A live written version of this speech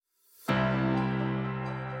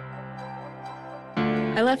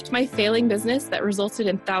I left my failing business that resulted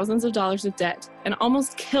in thousands of dollars of debt and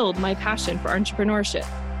almost killed my passion for entrepreneurship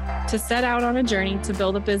to set out on a journey to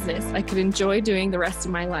build a business I could enjoy doing the rest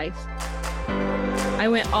of my life. I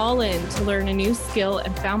went all in to learn a new skill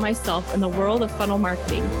and found myself in the world of funnel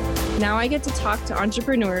marketing. Now I get to talk to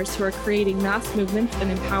entrepreneurs who are creating mass movements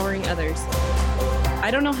and empowering others. I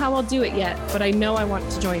don't know how I'll do it yet, but I know I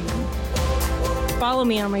want to join them. Follow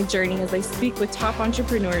me on my journey as I speak with top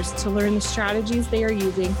entrepreneurs to learn the strategies they are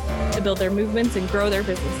using to build their movements and grow their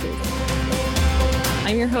businesses.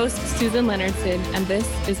 I'm your host, Susan Leonardson, and this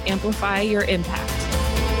is Amplify Your Impact.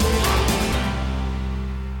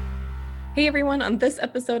 Hey everyone, on this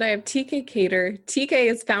episode I have TK Cater. TK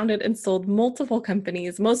has founded and sold multiple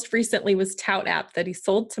companies. Most recently was Tout App that he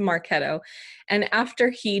sold to Marketo. And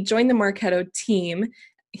after he joined the Marketo team,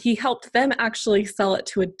 he helped them actually sell it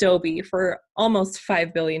to Adobe for almost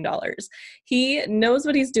 $5 billion. He knows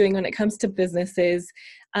what he's doing when it comes to businesses,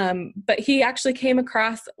 but he actually came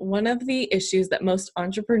across one of the issues that most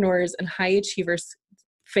entrepreneurs and high achievers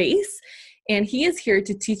face. And he is here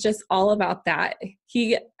to teach us all about that.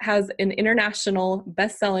 He has an international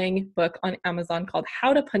best-selling book on Amazon called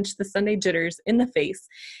How to Punch the Sunday Jitters in the Face.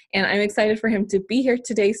 And I'm excited for him to be here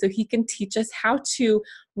today so he can teach us how to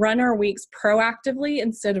run our weeks proactively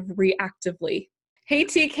instead of reactively. Hey,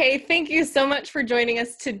 TK, thank you so much for joining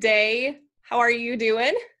us today. How are you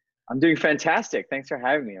doing? I'm doing fantastic. Thanks for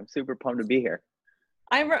having me. I'm super pumped to be here.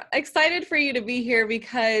 I'm excited for you to be here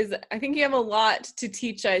because I think you have a lot to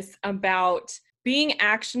teach us about being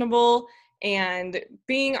actionable and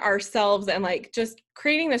being ourselves and just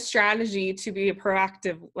creating the strategy to be a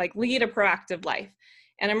proactive, lead a proactive life.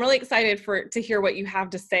 And I'm really excited to hear what you have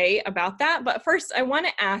to say about that. But first, I want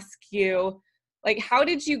to ask you, how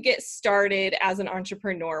did you get started as an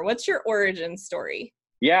entrepreneur? What's your origin story?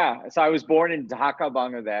 Yeah, so I was born in Dhaka,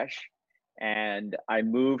 Bangladesh. And I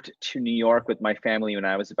moved to New York with my family when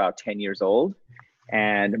I was about 10 years old.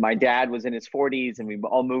 And my dad was in his 40s and we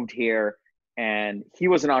all moved here. And he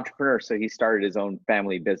was an entrepreneur, so he started his own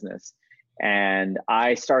family business. And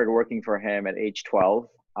I started working for him at age 12,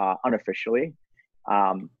 unofficially.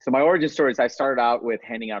 So my origin story is I started out with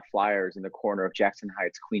handing out flyers in the corner of Jackson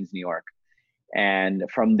Heights, Queens, New York. And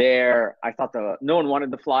from there, I thought no one wanted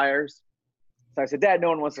the flyers. So I said, Dad, no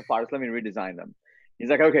one wants the flyers. Let me redesign them. He's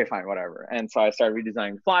like, okay, fine, whatever. And so I started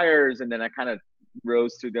redesigning flyers, and then I kind of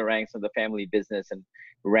rose through the ranks of the family business and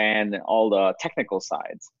ran all the technical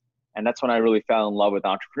sides. And that's when I really fell in love with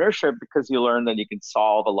entrepreneurship, because you learn that you can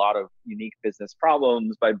solve a lot of unique business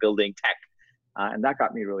problems by building tech. And that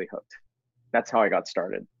got me really hooked. That's how I got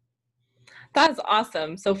started. That's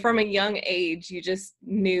awesome. So from a young age, you just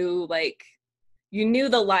knew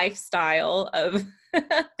the lifestyle of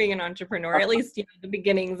being an entrepreneur, at least the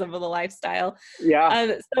beginnings of the lifestyle.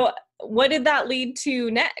 Yeah. So what did that lead to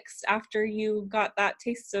next after you got that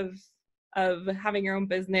taste of having your own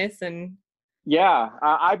business? And yeah,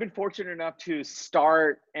 I've been fortunate enough to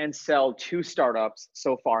start and sell 2 startups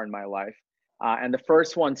so far in my life. And the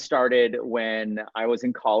first one started when I was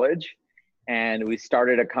in college, and we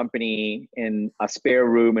started a company in a spare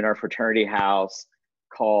room in our fraternity house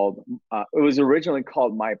called, it was originally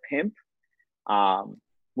called My Pimp.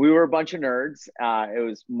 We were a bunch of nerds. It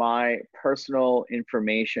was my personal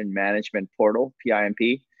information management portal,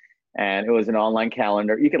 PIMP, and it was an online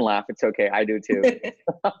calendar. You can laugh, it's okay, I do too.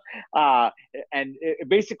 And it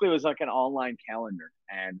basically was like an online calendar,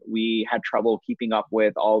 and we had trouble keeping up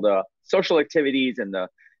with all the social activities and the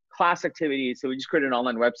class activities, so we just created an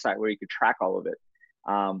online website where you could track all of it.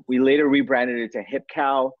 We later rebranded it to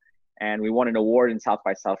HipCow, and we won an award in South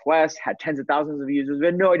by Southwest, had tens of thousands of users. We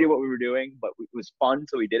had no idea what we were doing, but it was fun,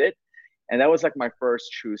 so we did it. And that was my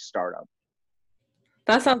first true startup.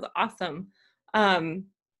 That sounds awesome.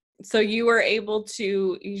 So you were able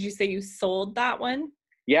to, did you say you sold that one?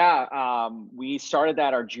 Yeah, we started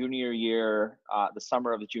that our junior year, the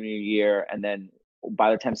summer of the junior year. And then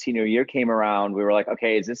by the time senior year came around, we were like,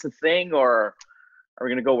 okay, is this a thing, or are we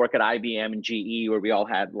going to go work at IBM and GE, where we all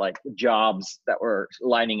had jobs that were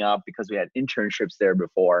lining up because we had internships there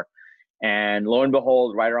before. And lo and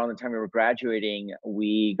behold, right around the time we were graduating,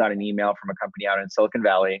 we got an email from a company out in Silicon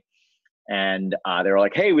Valley. And they were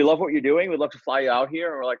like, hey, we love what you're doing. We'd love to fly you out here.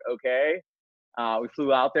 And we're like, okay. We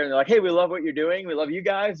flew out there and they're like, hey, we love what you're doing. We love you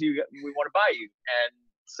guys. We want to buy you. And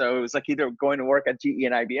so it was either going to work at GE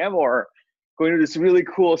and IBM or going to this really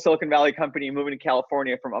cool Silicon Valley company, moving to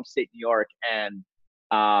California from upstate New York, and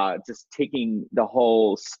just taking the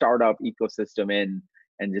whole startup ecosystem in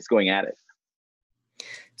and just going at it.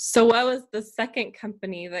 So what was the second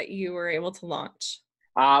company that you were able to launch?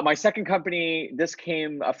 My second company, this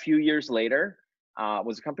came a few years later.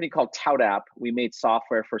 was a company called ToutApp. We made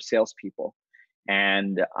software for salespeople.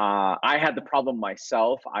 And I had the problem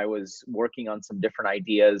myself. I was working on some different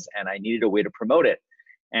ideas and I needed a way to promote it.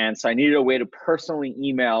 And so I needed a way to personally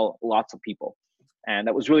email lots of people. And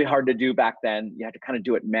that was really hard to do back then. You had to kind of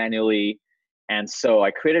do it manually. And so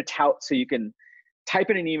I created Tout so you can type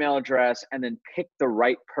in an email address and then pick the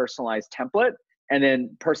right personalized template and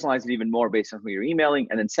then personalize it even more based on who you're emailing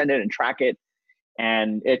and then send it and track it.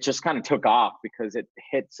 And it just kind of took off because it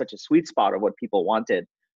hit such a sweet spot of what people wanted,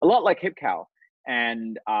 a lot like HipCow.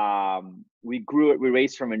 And we grew it. We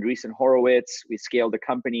raised from Andreessen Horowitz. We scaled the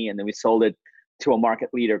company and then we sold it to a market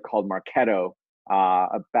leader called Marketo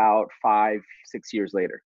about 5-6 years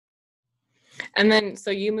later. And then,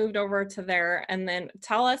 so you moved over to there, and then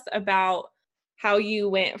tell us about how you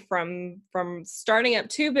went from starting up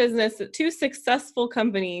two successful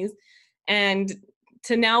companies, and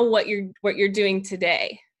to now what you're doing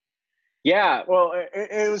today. Yeah, well,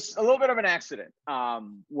 it was a little bit of an accident.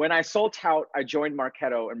 When I sold Tout, I joined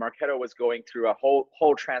Marketo, and Marketo was going through a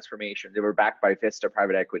whole transformation. They were backed by Vista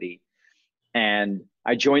Private Equity. And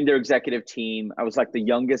I joined their executive team. I was like the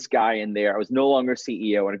youngest guy in there. I was no longer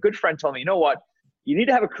CEO. And a good friend told me, you know what? You need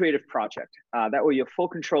to have a creative project. That way you have full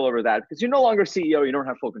control over that because you're no longer CEO. You don't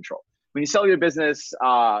have full control. When you sell your business,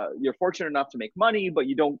 you're fortunate enough to make money, but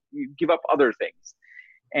you give up other things.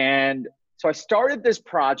 And so I started this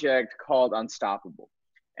project called Unstoppable.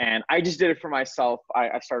 And I just did it for myself.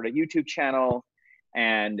 I started a YouTube channel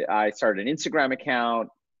and I started an Instagram account.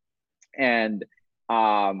 And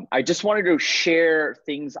I just wanted to share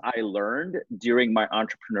things I learned during my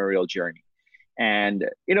entrepreneurial journey. And,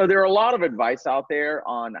 there are a lot of advice out there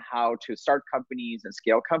on how to start companies and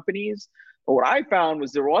scale companies. But what I found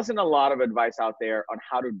was there wasn't a lot of advice out there on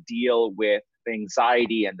how to deal with the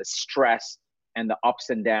anxiety and the stress and the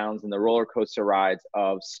ups and downs and the roller coaster rides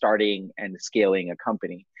of starting and scaling a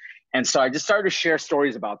company. And so I just started to share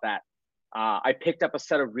stories about that. I picked up a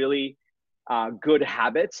set of really good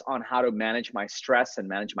habits on how to manage my stress and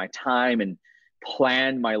manage my time and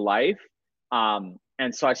plan my life.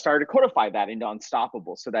 And so I started to codify that into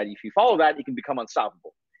Unstoppable so that if you follow that, you can become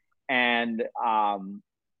unstoppable. And,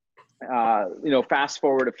 fast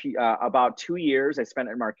forward about 2 years, I spent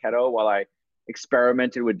at Marketo while I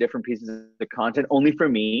experimented with different pieces of content only for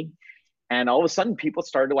me. And all of a sudden people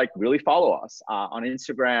started to really follow us on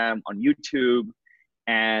Instagram, on YouTube.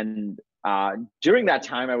 And during that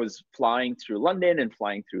time, I was flying through London and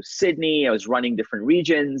flying through Sydney. I was running different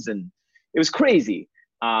regions and it was crazy.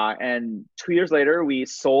 And 2 years later, we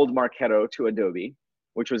sold Marketo to Adobe,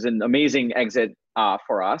 which was an amazing exit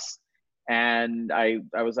for us. And I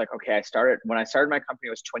was like, okay, when I started my company,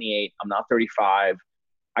 I was 28. I'm now 35.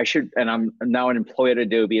 And I'm now an employee at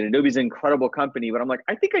Adobe. And Adobe's an incredible company, but I'm like,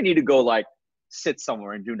 I think I need to go sit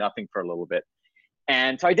somewhere and do nothing for a little bit.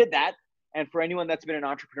 And so I did that. And for anyone that's been an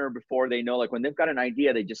entrepreneur before, they know when they've got an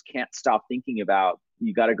idea, they just can't stop thinking about,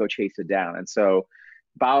 you got to go chase it down. And so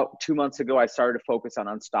about 2 months ago, I started to focus on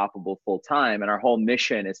Unstoppable full time. And our whole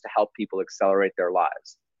mission is to help people accelerate their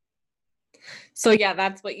lives. So yeah,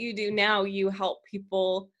 that's what you do now. You help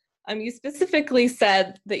people. You specifically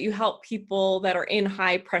said that you help people that are in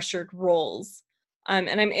high pressured roles. And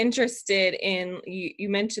I'm interested in, you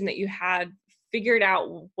mentioned that you had figured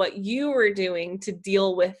out what you were doing to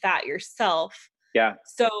deal with that yourself. Yeah.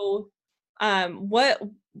 So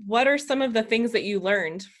what are some of the things that you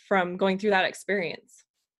learned from going through that experience?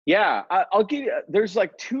 Yeah, I'll give you, there's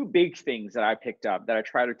two big things that I picked up that I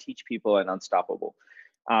try to teach people at Unstoppable.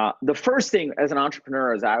 The first thing as an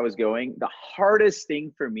entrepreneur, as I was going, the hardest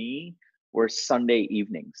thing for me were Sunday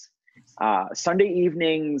evenings. Sunday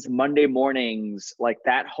evenings, Monday mornings,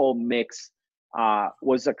 that whole mix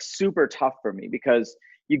was super tough for me because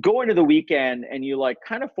you go into the weekend and you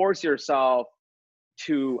kind of force yourself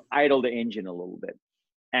to idle the engine a little bit.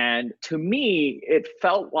 And to me, it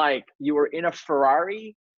felt like you were in a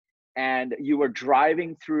Ferrari and you were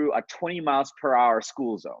driving through a 20 miles per hour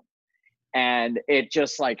school zone. And it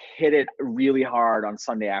just hit it really hard on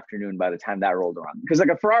Sunday afternoon by the time that rolled around. Because a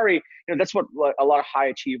Ferrari, that's what a lot of high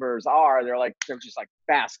achievers are. They're just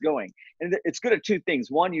fast going. And it's good at two things.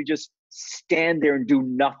 One, you just stand there and do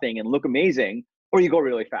nothing and look amazing, or you go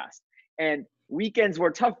really fast. And weekends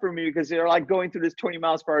were tough for me because they're going through this 20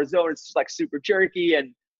 miles per hour zone. It's just super jerky.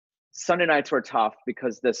 And Sunday nights were tough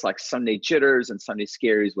because this Sunday jitters and Sunday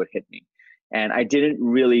scaries would hit me. And I didn't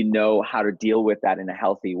really know how to deal with that in a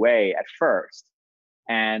healthy way at first.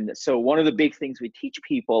 And so one of the big things we teach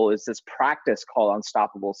people is this practice called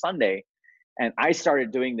Unstoppable Sunday. And I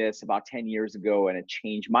started doing this about 10 years ago and it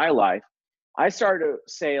changed my life. I started to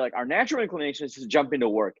say our natural inclination is to jump into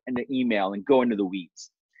work and to email and go into the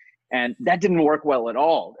weeds. And that didn't work well at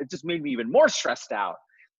all. It just made me even more stressed out.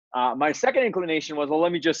 My second inclination was, well,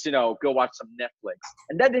 let me just, go watch some Netflix.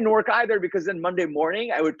 And that didn't work either, because then Monday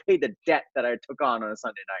morning I would pay the debt that I took on a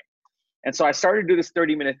Sunday night. And so I started to do this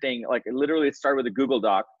 30-minute thing. Like literally it started with a Google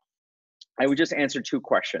Doc. I would just answer two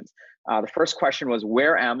questions. The first question was,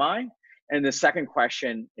 where am I? And the second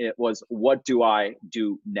question, it was, what do I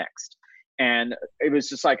do next? And it was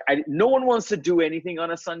just like, no one wants to do anything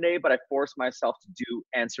on a Sunday, but I forced myself to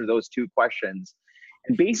answer those two questions.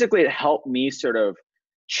 And basically it helped me sort of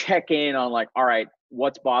check in on like, all right,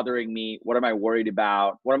 what's bothering me? What am I worried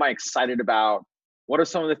about? What am I excited about? What are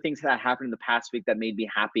some of the things that happened in the past week that made me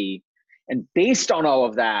happy? And based on all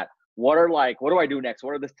of that, what do I do next?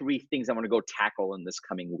 What are the three things I'm going to go tackle in this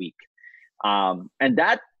coming week? And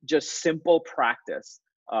that just simple practice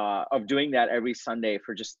of doing that every Sunday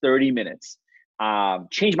for just 30 minutes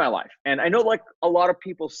changed my life. And I know like a lot of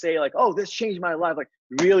people say like, oh, this changed my life. Like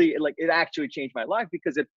really, like it actually changed my life,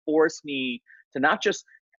 because it forced me to not just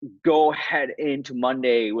go head into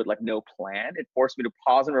Monday with like no plan. It forced me to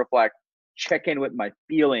pause and reflect, check in with my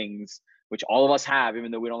feelings, which all of us have, even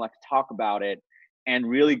though we don't like to talk about it, and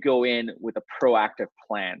really go in with a proactive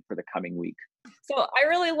plan for the coming week. So I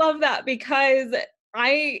really love that, because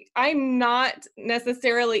I'm not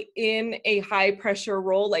necessarily in a high pressure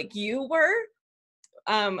role like you were.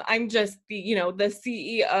 I'm just the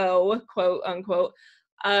CEO, quote unquote,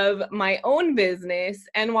 of my own business.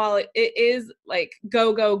 And while it is like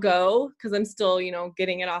go, go, go, because I'm still,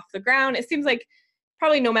 getting it off the ground, it seems like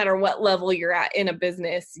probably no matter what level you're at in a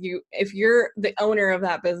business, if you're the owner of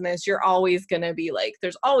that business, you're always going to be like,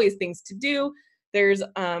 there's always things to do. There's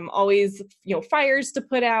always, fires to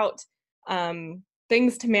put out,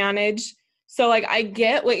 things to manage. So like, I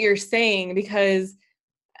get what you're saying, because,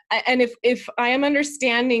 and if I am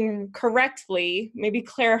understanding correctly, maybe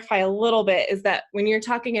clarify a little bit, is that when you're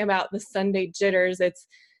talking about the Sunday jitters,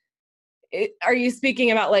 are you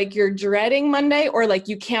speaking about like you're dreading Monday, or like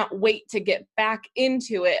you can't wait to get back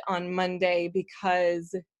into it on Monday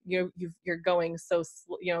because you're going so,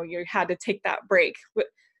 you had to take that break?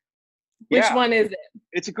 Which one is it?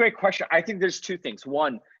 It's a great question. I think there's two things.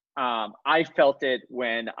 One, I felt it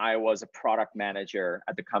when I was a product manager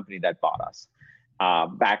at the company that bought us.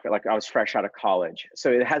 Back, like I was fresh out of college.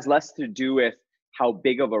 So it has less to do with how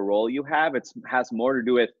big of a role you have. It has more to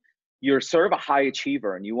do with, you're sort of a high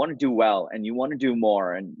achiever and you want to do well and you want to do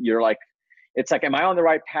more. And you're like, it's like, am I on the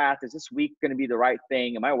right path? Is this week going to be the right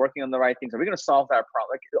thing? Am I working on the right things? Are we going to solve that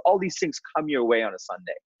problem? Like all these things come your way on a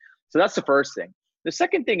Sunday. So that's the first thing. The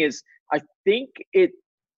second thing is, I think it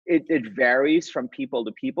varies from people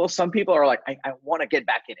to people. Some people are like, I want to get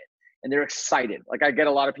back in it, and they're excited. Like I get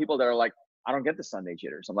a lot of people that are like, I don't get the Sunday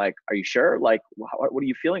jitters. I'm like, are you sure? Like, what are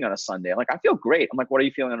you feeling on a Sunday? I'm like, I feel great. I'm like, what are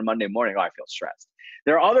you feeling on a Monday morning? Oh, I feel stressed.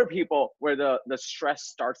 There are other people where the stress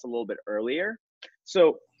starts a little bit earlier.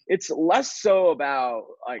 So it's less so about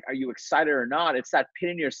like, are you excited or not? It's that pit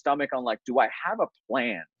in your stomach on like, do I have a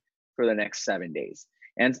plan for the next 7 days?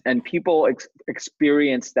 And people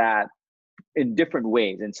experience that in different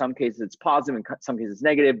ways. In some cases it's positive, in some cases it's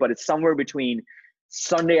negative, but it's somewhere between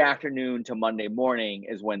Sunday afternoon to Monday morning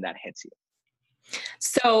is when that hits you.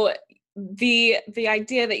 So the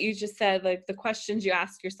idea that you just said, like the questions you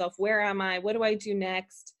ask yourself, where am I? What do I do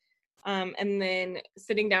next? And then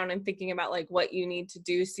sitting down and thinking about like what you need to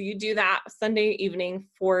do. So you do that Sunday evening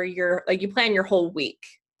for you plan your whole week.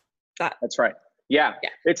 That's right. Yeah.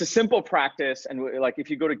 It's a simple practice. And like, if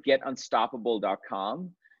you go to getunstoppable.com,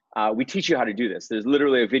 we teach you how to do this. There's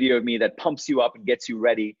literally a video of me that pumps you up and gets you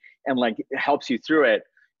ready and like helps you through it.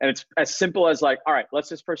 And it's as simple as like, all right, let's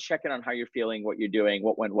just first check in on how you're feeling, what you're doing,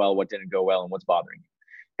 what went well, what didn't go well, and what's bothering you.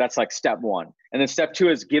 That's like step one. And then step two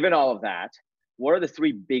is, given all of that, what are the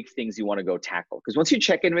three big things you want to go tackle? Because once you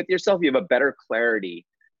check in with yourself, you have a better clarity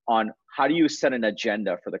on how do you set an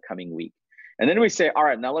agenda for the coming week. And then we say, all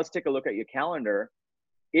right, now let's take a look at your calendar.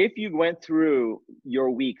 If you went through your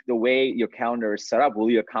week the way your calendar is set up, will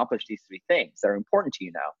you accomplish these three things that are important to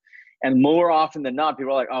you now? And more often than not,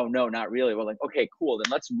 people are like, oh, no, not really. We're like, okay, cool.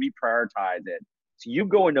 Then let's reprioritize it. So you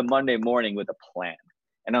go into Monday morning with a plan,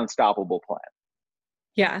 an unstoppable plan.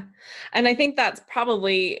 Yeah. And I think that's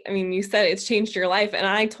probably, you said it's changed your life, and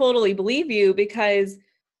I totally believe you, because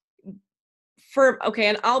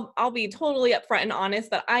and I'll be totally upfront and honest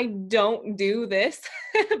that I don't do this,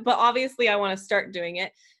 but obviously I want to start doing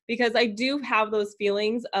it, because I do have those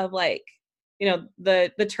feelings of like,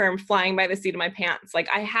 the term flying by the seat of my pants. Like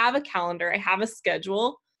I have a calendar, I have a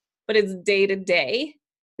schedule, but it's day to day.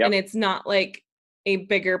 And it's not like a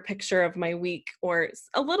bigger picture of my week or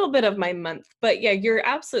a little bit of my month. But yeah, you're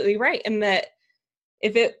absolutely right in that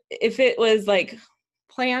if it was like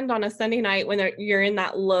planned on a Sunday night when you're in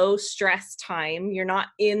that low stress time, you're not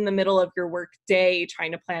in the middle of your work day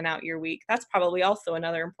trying to plan out your week. That's probably also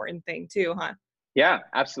another important thing too, huh? Yeah,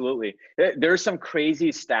 absolutely. There's some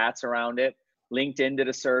crazy stats around it. LinkedIn did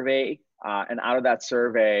a survey, and out of that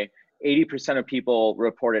survey, 80% of people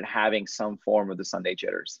reported having some form of the Sunday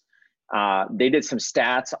jitters. They did some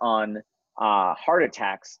stats on heart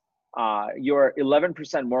attacks. You're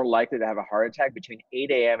 11% more likely to have a heart attack between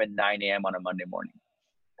 8 a.m. and 9 a.m. on a Monday morning.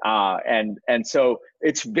 And so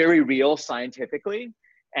it's very real scientifically,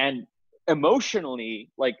 and emotionally.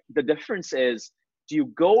 Like, the difference is, do you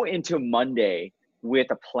go into Monday with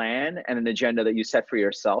a plan and an agenda that you set for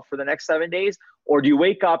yourself for the next 7 days? Or do you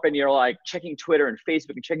wake up and you're like checking Twitter and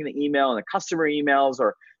Facebook and checking the email and the customer emails,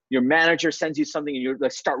 or your manager sends you something and you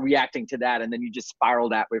like start reacting to that, and then you just spiral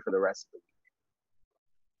that way for the rest of the week?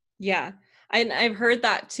 Yeah. And I've heard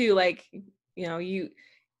that too. Like,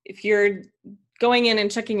 if you're going in and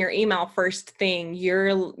checking your email first thing,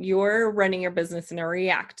 you're running your business in a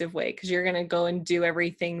reactive way, because you're going to go and do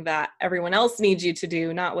everything that everyone else needs you to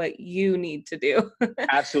do, not what you need to do.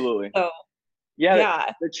 Absolutely. So,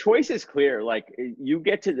 yeah. The choice is clear. Like, you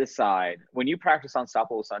get to decide when you practice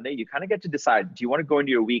Unstoppable Sunday, you kind of get to decide, do you want to go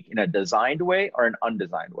into your week in a designed way or an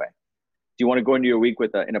undesigned way? Do you want to go into your week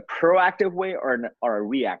in a proactive way or a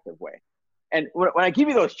reactive way? And when I give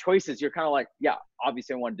you those choices, you're kind of like, yeah,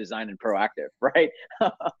 obviously I want design and proactive, right?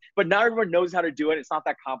 But not everyone knows how to do it. It's not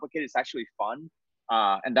that complicated. It's actually fun.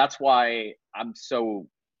 And that's why I'm so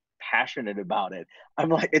passionate about it. I'm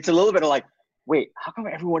like, it's a little bit of like, wait, how come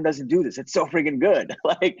everyone doesn't do this? It's so freaking good.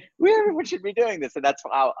 Like, everyone should be doing this. And that's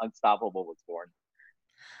how Unstoppable was born.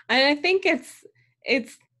 And I think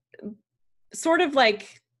it's sort of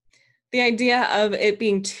like the idea of it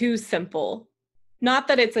being too simple. Not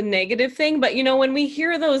that it's a negative thing, but when we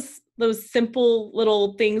hear those simple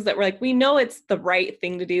little things that we're like, we know it's the right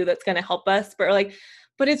thing to do that's going to help us, but we're like,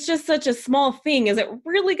 but it's just such a small thing. Is it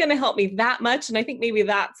really going to help me that much? And I think maybe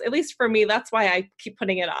that's, at least for me, that's why I keep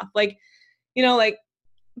putting it off. Like, like,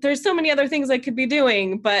 there's so many other things I could be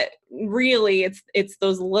doing, but really it's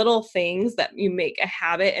those little things that you make a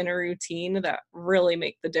habit and a routine that really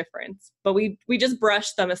make the difference. But we just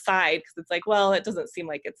brush them aside because it's like, well, it doesn't seem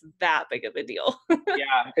like it's that big of a deal.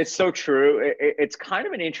 Yeah, it's so true. It's kind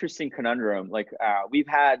of an interesting conundrum. Like, we've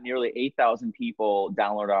had nearly 8,000 people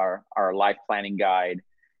download our life planning guide.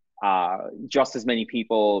 Just as many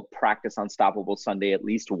people practice Unstoppable Sunday at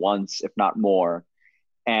least once, if not more.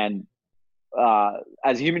 And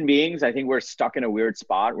as human beings, I think we're stuck in a weird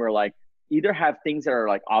spot where, like, either have things that are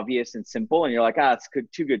like obvious and simple and you're like, it's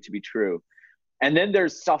too good to be true. And then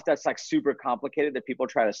there's stuff that's like super complicated that people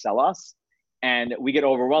try to sell us, and we get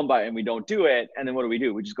overwhelmed by it and we don't do it. And then what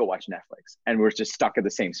do? We just go watch Netflix, and we're just stuck at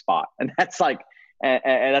the same spot. And that's like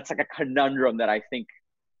a conundrum that I think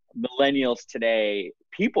millennials today,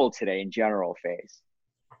 people today in general, face.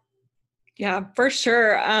 Yeah, for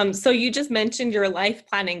sure. So you just mentioned your life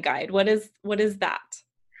planning guide. What is that?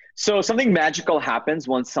 So something magical happens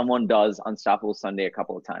when someone does Unstoppable Sunday a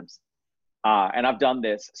couple of times. And I've done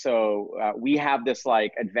this. So we have this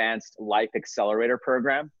like advanced life accelerator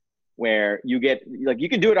program where you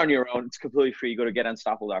can do it on your own. It's completely free. You go to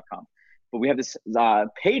getunstoppable.com. But we have this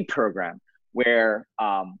paid program where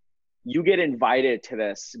you get invited to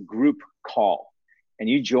this group call. And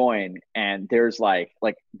you join, and there's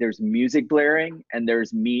there's music blaring, and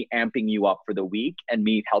there's me amping you up for the week, and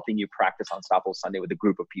me helping you practice Unstoppable Sunday with a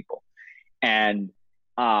group of people. And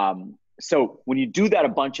so when you do that a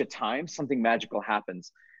bunch of times, something magical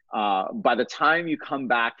happens. By the time you come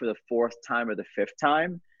back for the fourth time or the fifth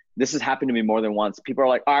time, this has happened to me more than once. People are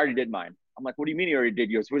like, I already did mine. I'm like, what do you mean you already did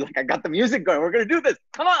yours? We're like, I got the music going. We're going to do this.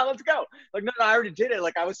 Come on, let's go. Like, no, I already did it.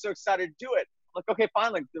 Like, I was so excited to do it. Like, okay,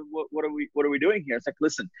 fine. Like, what are we doing here? It's like,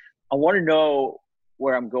 listen, I want to know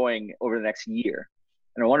where I'm going over the next year.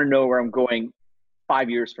 And I want to know where I'm going 5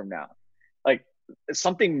 years from now. Like,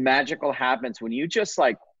 something magical happens when you just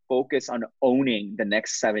like focus on owning the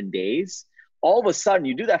next 7 days. All of a sudden,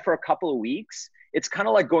 you do that for a couple of weeks. It's kind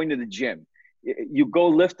of like going to the gym. You go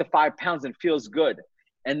lift the 5 pounds and it feels good.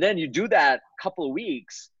 And then you do that a couple of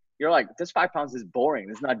weeks. You're like, this 5 pounds is boring.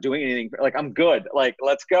 It's not doing anything. Like, I'm good. Like,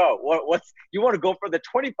 let's go. You want to go for the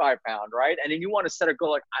 25 pound, right? And then you want to set a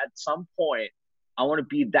goal. Like, at some point, I want to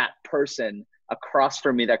be that person across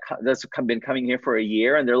from me that's been coming here for a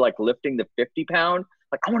year, and they're like lifting the 50 pound.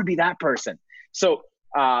 Like, I want to be that person. So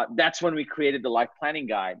that's when we created the life planning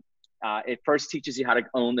guide. It first teaches you how to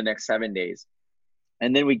own the next 7 days.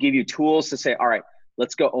 And then we give you tools to say, all right,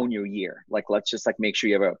 let's go own your year. Like, let's just like make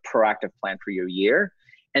sure you have a proactive plan for your year.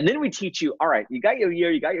 And then we teach you, all right, you got your year,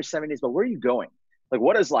 you got your 7 days, but where are you going? Like,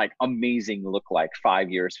 what does like amazing look like 5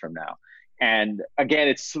 years from now? And again,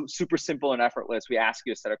 it's super simple and effortless. We ask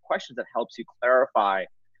you a set of questions that helps you clarify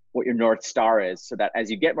what your North Star is, so that as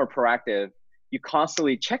you get more proactive, you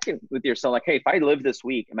constantly check in with yourself, like, hey, if I live this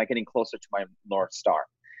week, am I getting closer to my North Star?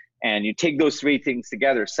 And you take those three things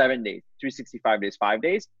together, 7 days, 365 days, 5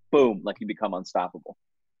 days, boom, like you become unstoppable.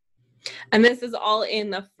 And this is all in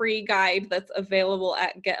the free guide that's available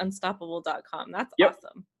at getunstoppable.com. That's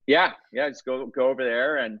awesome. Yeah. Just go over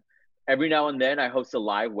there. And every now and then I host a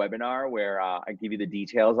live webinar where I give you the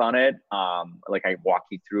details on it. Like I walk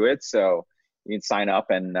you through it. So you can sign up.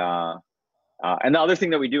 And the other thing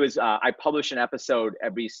that we do is I publish an episode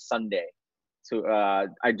every Sunday. So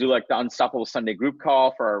I do like the Unstoppable Sunday group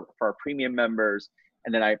call for our premium members.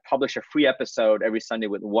 And then I publish a free episode every Sunday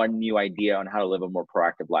with one new idea on how to live a more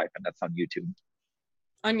proactive life. And that's on YouTube.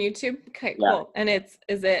 On YouTube? Okay, yeah. Cool. And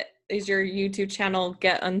is your YouTube channel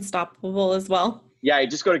Get Unstoppable as well? Yeah, you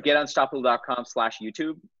just go to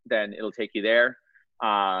getunstoppable.com/YouTube, then it'll take you there.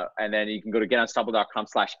 And then you can go to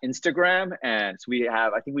getunstoppable.com/Instagram. And so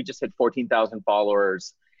I think we just hit 14,000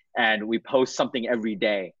 followers, and we post something every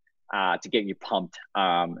day to get you pumped.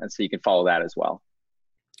 And so you can follow that as well.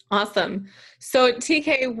 Awesome. So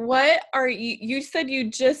TK, what are you said you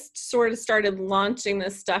just sort of started launching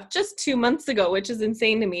this stuff just 2 months ago, which is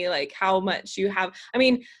insane to me, like how much you have. I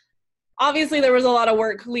mean, obviously there was a lot of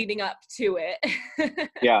work leading up to it.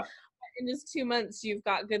 Yeah. In just 2 months, you've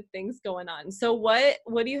got good things going on. So what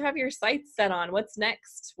do you have your sights set on? What's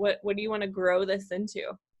next? What do you want to grow this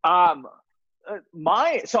into?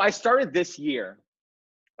 So I started this year.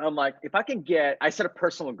 I'm like, if I can I set a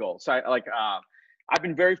personal goal. So I've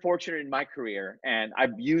been very fortunate in my career, and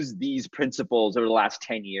I've used these principles over the last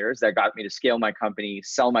 10 years that got me to scale my company,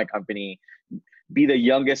 sell my company, be the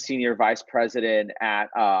youngest senior vice president at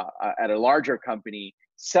a larger company,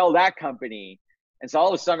 sell that company. And so all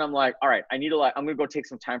of a sudden I'm like, all right, I'm going to go take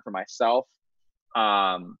some time for myself.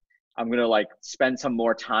 I'm going to spend some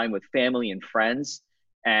more time with family and friends,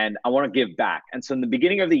 and I want to give back. And so in the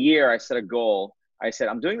beginning of the year, I set a goal. I said,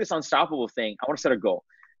 I'm doing this Unstoppable thing. I want to set a goal.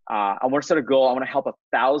 I want to help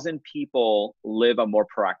 1,000 people live a more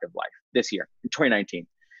proactive life this year in 2019.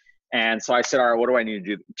 And so I said, all right, what do I need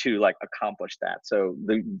to do to accomplish that? So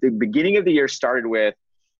the beginning of the year started with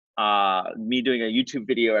me doing a YouTube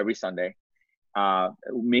video every Sunday,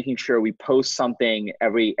 making sure we post something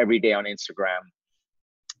every day on Instagram.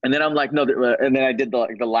 And then I'm like, no, and then I did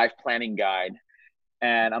the life planning guide,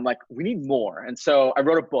 and I'm like, we need more. And so I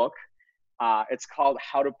wrote a book. It's called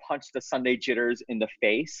How to Punch the Sunday Jitters in the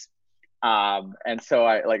Face. And so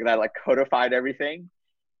I codified everything.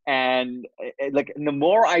 And and the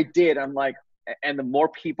more I did, and the more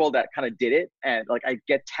people that kind of did it, and I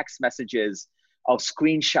get text messages of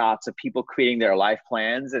screenshots of people creating their life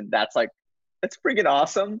plans. And that's freaking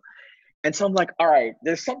awesome. And so I'm like, all right,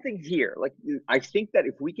 there's something here. I think that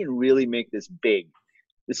if we can really make this big,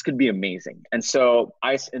 this could be amazing. And so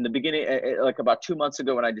in the beginning, about 2 months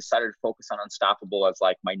ago, when I decided to focus on Unstoppable as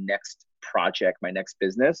my next project, my next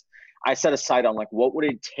business, I set aside on what would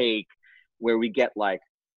it take where we get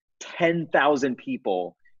 10,000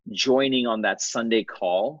 people joining on that Sunday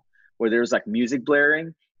call where there's music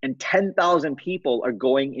blaring, and 10,000 people are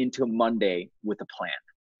going into Monday with a plan.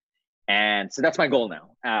 And so that's my goal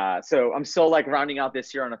now. So I'm still rounding out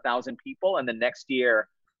this year on 1,000 people. And the next year,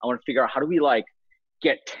 I want to figure out how do we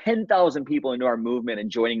get 10,000 people into our movement and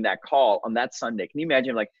joining that call on that Sunday. Can you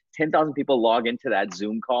imagine 10,000 people log into that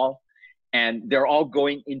Zoom call, and they're all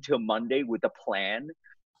going into Monday with a plan,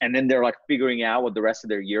 and then they're figuring out what the rest of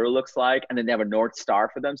their year looks like, and then they have a North Star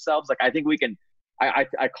for themselves. I think we can,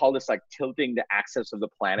 I call this tilting the axis of the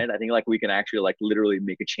planet. I think we can actually literally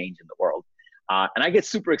make a change in the world. And I get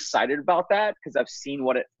super excited about that because I've seen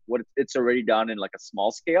what it's already done in a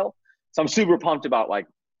small scale. So I'm super pumped about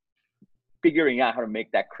figuring out how to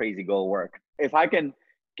make that crazy goal work. If I can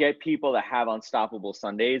get people to have Unstoppable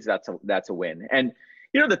Sundays, that's a win. And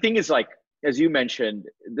the thing is, as you mentioned,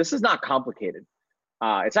 this is not complicated.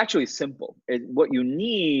 It's actually simple. What you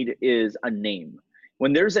need is a name.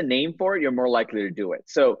 When there's a name for it, you're more likely to do it.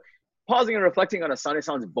 So pausing and reflecting on a Sunday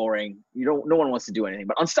sounds boring. No one wants to do anything,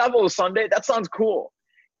 but Unstoppable Sunday, that sounds cool.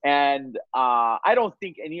 And I don't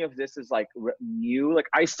think any of this is new.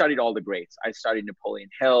 I studied all the greats. I studied Napoleon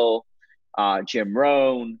Hill, Jim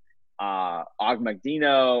Rohn, Og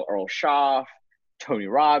Mandino, Earl Schaff, Tony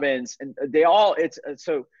Robbins, and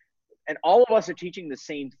and all of us are teaching the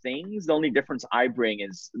same things. The only difference I bring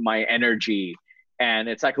is my energy. And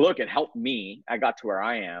it's look, it helped me. I got to where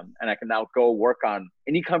I am, and I can now go work on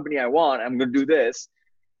any company I want. I'm going to do this.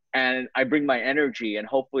 and I bring my energy, and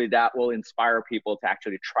hopefully that will inspire people to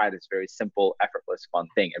actually try this very simple, effortless, fun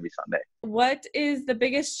thing every Sunday. What is the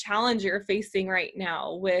biggest challenge you're facing right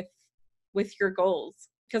now with your goals?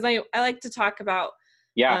 Because I like to talk about,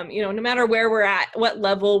 no matter where we're at, what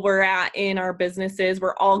level we're at in our businesses,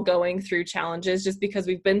 we're all going through challenges just because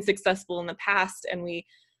we've been successful in the past, and we,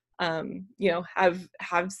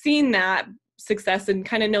 have seen that success and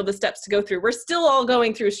kind of know the steps to go through. We're still all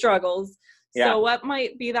going through struggles. So what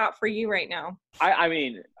might be that for you right now?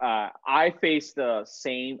 I face the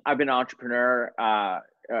same. I've been an entrepreneur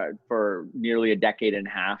for nearly a decade and a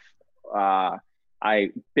half.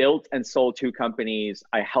 I built and sold 2 companies.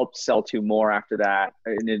 I helped sell 2 more after that.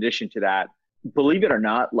 In addition to that, believe it or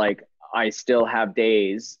not, like I still have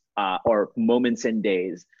days or moments in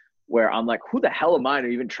days where I'm like, who the hell am I to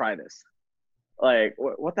even try this? Like,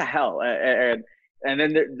 what the hell? And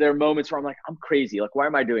then there are moments where I'm like, I'm crazy. Like, why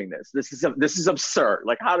am I doing this? This is absurd.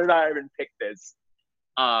 Like, how did I even pick this?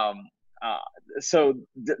 So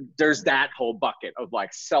there's that whole bucket of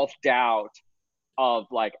like self-doubt, of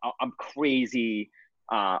like, I'm crazy,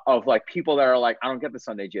 of like people that are like, I don't get the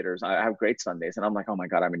Sunday jitters. I have great Sundays. And I'm like, oh my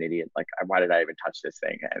God, I'm an idiot. Like, why did I even touch this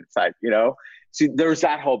thing? And it's like, so there's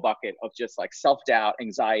that whole bucket of just like self-doubt,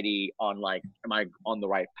 anxiety on like, am I on the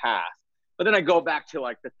right path? But then I go back to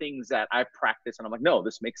like the things that I practice, and I'm like, no,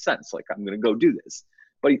 this makes sense. Like, I'm going to go do this.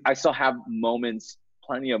 But I still have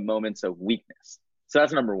plenty of moments of weakness. So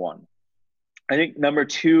that's number 1. I think number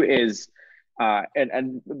 2 is,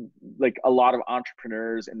 and like a lot of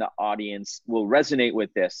entrepreneurs in the audience will resonate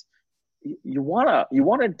with this. You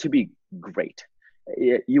want it to be great.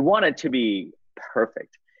 You want it to be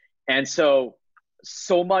perfect. And so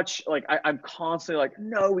much like I'm constantly like,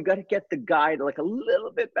 no, we got to get the guide like a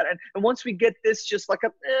little bit better. And once we get this, just like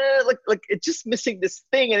like it's just missing this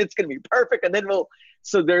thing, and it's going to be perfect. And then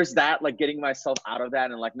so there's that, like getting myself out of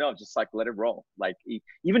that, and like, no, just like let it roll. Like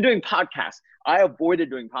even doing podcasts, I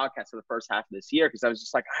avoided doing podcasts for the first half of this year because I was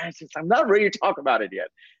just like, I'm not ready to talk about it yet.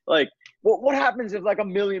 Like, what happens if like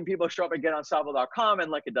 1 million people show up and get on Salvo.com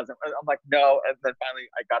and like it doesn't? I'm like, no. And then finally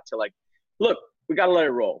I got to like, look, we got to let it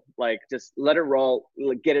roll. Like, just let it roll,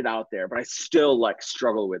 like, get it out there. But I still like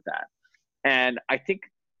struggle with that. And I think,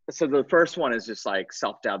 so the first one is just like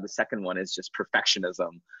self-doubt. The second one is just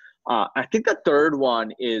perfectionism. I think the third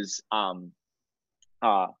one is what,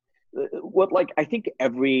 like, I think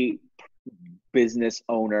every business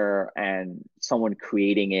owner and someone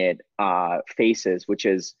creating it faces, which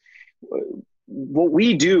is what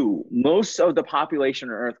we do, most of the population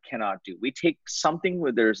on Earth cannot do. We take something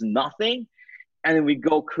where there's nothing, and then we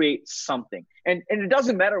go create something. And it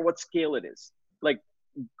doesn't matter what scale it is. Like,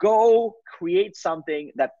 go create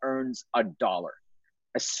something that earns $1.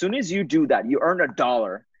 As soon as you do that, you earn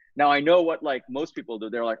 $1. Now, I know what like most people do.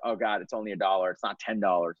 They're like, oh God, it's only $1. It's not $10.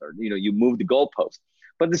 Or, you move the goalpost.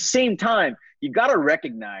 But at the same time, you got to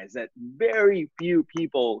recognize that very few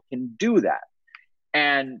people can do that.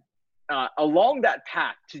 And along that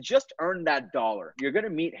path to just earn that $1, you're going to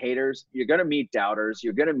meet haters. You're going to meet doubters.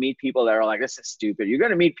 You're going to meet people that are like, this is stupid. You're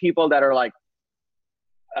going to meet people that are like,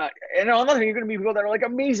 and on the other hand, you're going to meet people that are like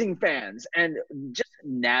amazing fans. And just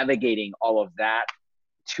navigating all of that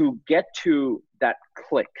to get to that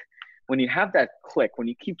click. When you have that click, when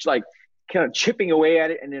you keep like kind of chipping away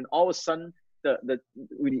at it, and then all of a sudden,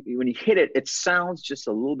 when you hit it, it sounds just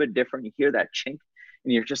a little bit different. You hear that chink,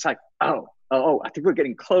 and you're just like, oh, I think we're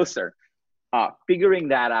getting closer. Figuring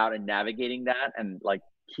that out and navigating that, and like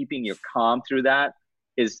keeping your calm through that,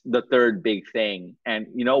 is the third big thing. And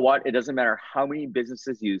you know what? It doesn't matter how many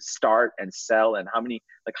businesses you start and sell, and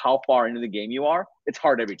how far into the game you are. It's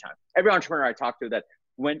hard every time. Every entrepreneur I talk to that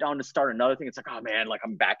went on to start another thing, it's like, oh man, like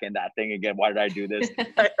I'm back in that thing again. Why did I do this?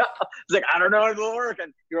 It's like, I don't know if it'll work.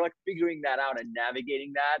 And you're like figuring that out and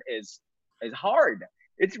navigating that is hard.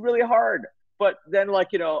 It's really hard. But then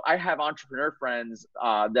I have entrepreneur friends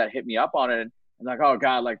that hit me up on it, and like, oh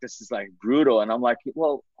God, like this is like brutal. And I'm like,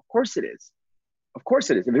 well, of course it is. Of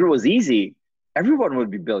course it is. If it was easy, everyone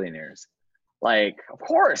would be billionaires. Like, of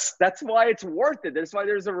course, that's why it's worth it. That's why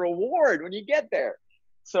there's a reward when you get there.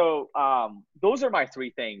 So those are my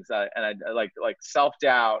 3 things, and I like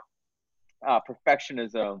self-doubt,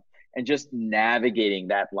 perfectionism, and just navigating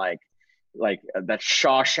that that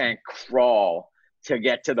Shawshank crawl to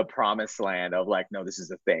get to the promised land of like, no, this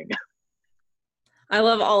is a thing. I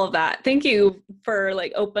love all of that. Thank you for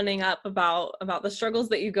like opening up about the struggles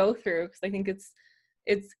that you go through, because I think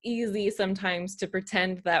it's easy sometimes to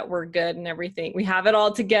pretend that we're good and everything. We have it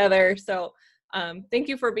all together. So thank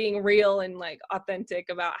you for being real and like authentic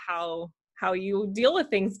about how how you deal with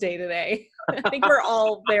things day to day. I think we're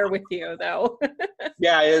all there with you though.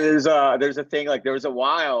 Yeah, there's a thing, like there was a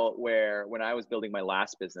while where when I was building my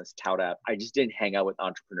last business, ToutApp, I just didn't hang out with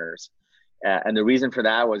entrepreneurs. And the reason for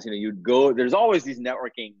that was, you'd go, there's always these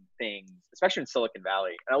networking things, especially in Silicon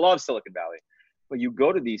Valley. And I love Silicon Valley, but you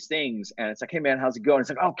go to these things and it's like, hey man, how's it going? It's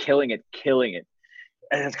like, oh, killing it.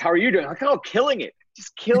 And it's, how are you doing? Like, oh, killing it.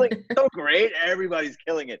 Just killing it. So great. Everybody's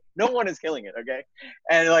killing it. No one is killing it. Okay.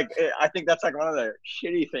 And like, I think that's like one of the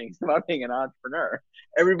shitty things about being an entrepreneur.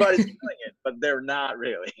 Everybody's killing it, but they're not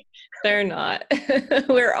really. They're not.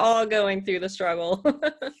 We're all going through the struggle.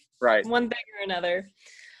 Right. One thing or another.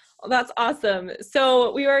 Well, that's awesome.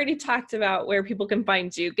 So we already talked about where people can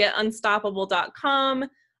find you. GetUnstoppable.com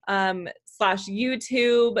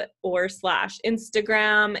 /YouTube or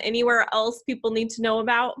 /Instagram. Anywhere else people need to know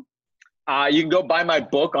about? You can go buy my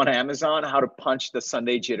book on Amazon, How to Punch the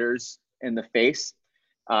Sunday Jitters in the Face.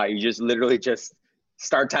 You just literally just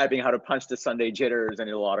start typing how to punch the Sunday jitters and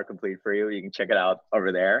it'll autocomplete for you. You can check it out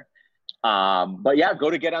over there. But yeah, go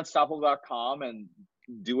to GetUnstoppable.com and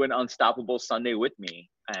do an Unstoppable Sunday with me.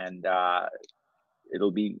 And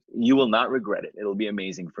you will not regret it. It'll be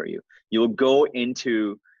amazing for you. You'll go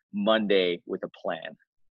into Monday with a plan.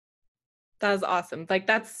 That was awesome. Like,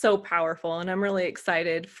 that's so powerful. And I'm really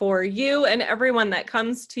excited for you and everyone that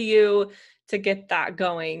comes to you to get that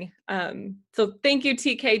going. So thank you,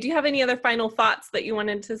 TK. Do you have any other final thoughts that you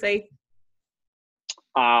wanted to say?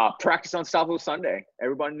 Practice Unstoppable Sunday.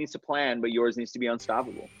 Everybody needs a plan, but yours needs to be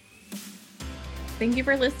unstoppable. Thank you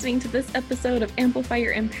for listening to this episode of Amplify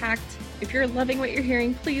Your Impact. If you're loving what you're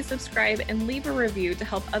hearing, please subscribe and leave a review to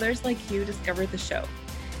help others like you discover the show.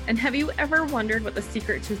 And have you ever wondered what the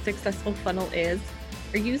secret to a successful funnel is?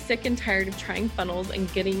 Are you sick and tired of trying funnels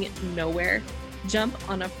and getting nowhere? Jump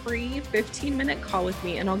on a free 15-minute call with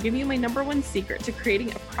me and I'll give you my #1 secret to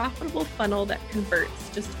creating a profitable funnel that converts.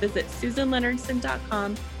 Just visit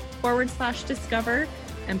SusanLeonardson.com /discover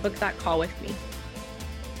and book that call with me.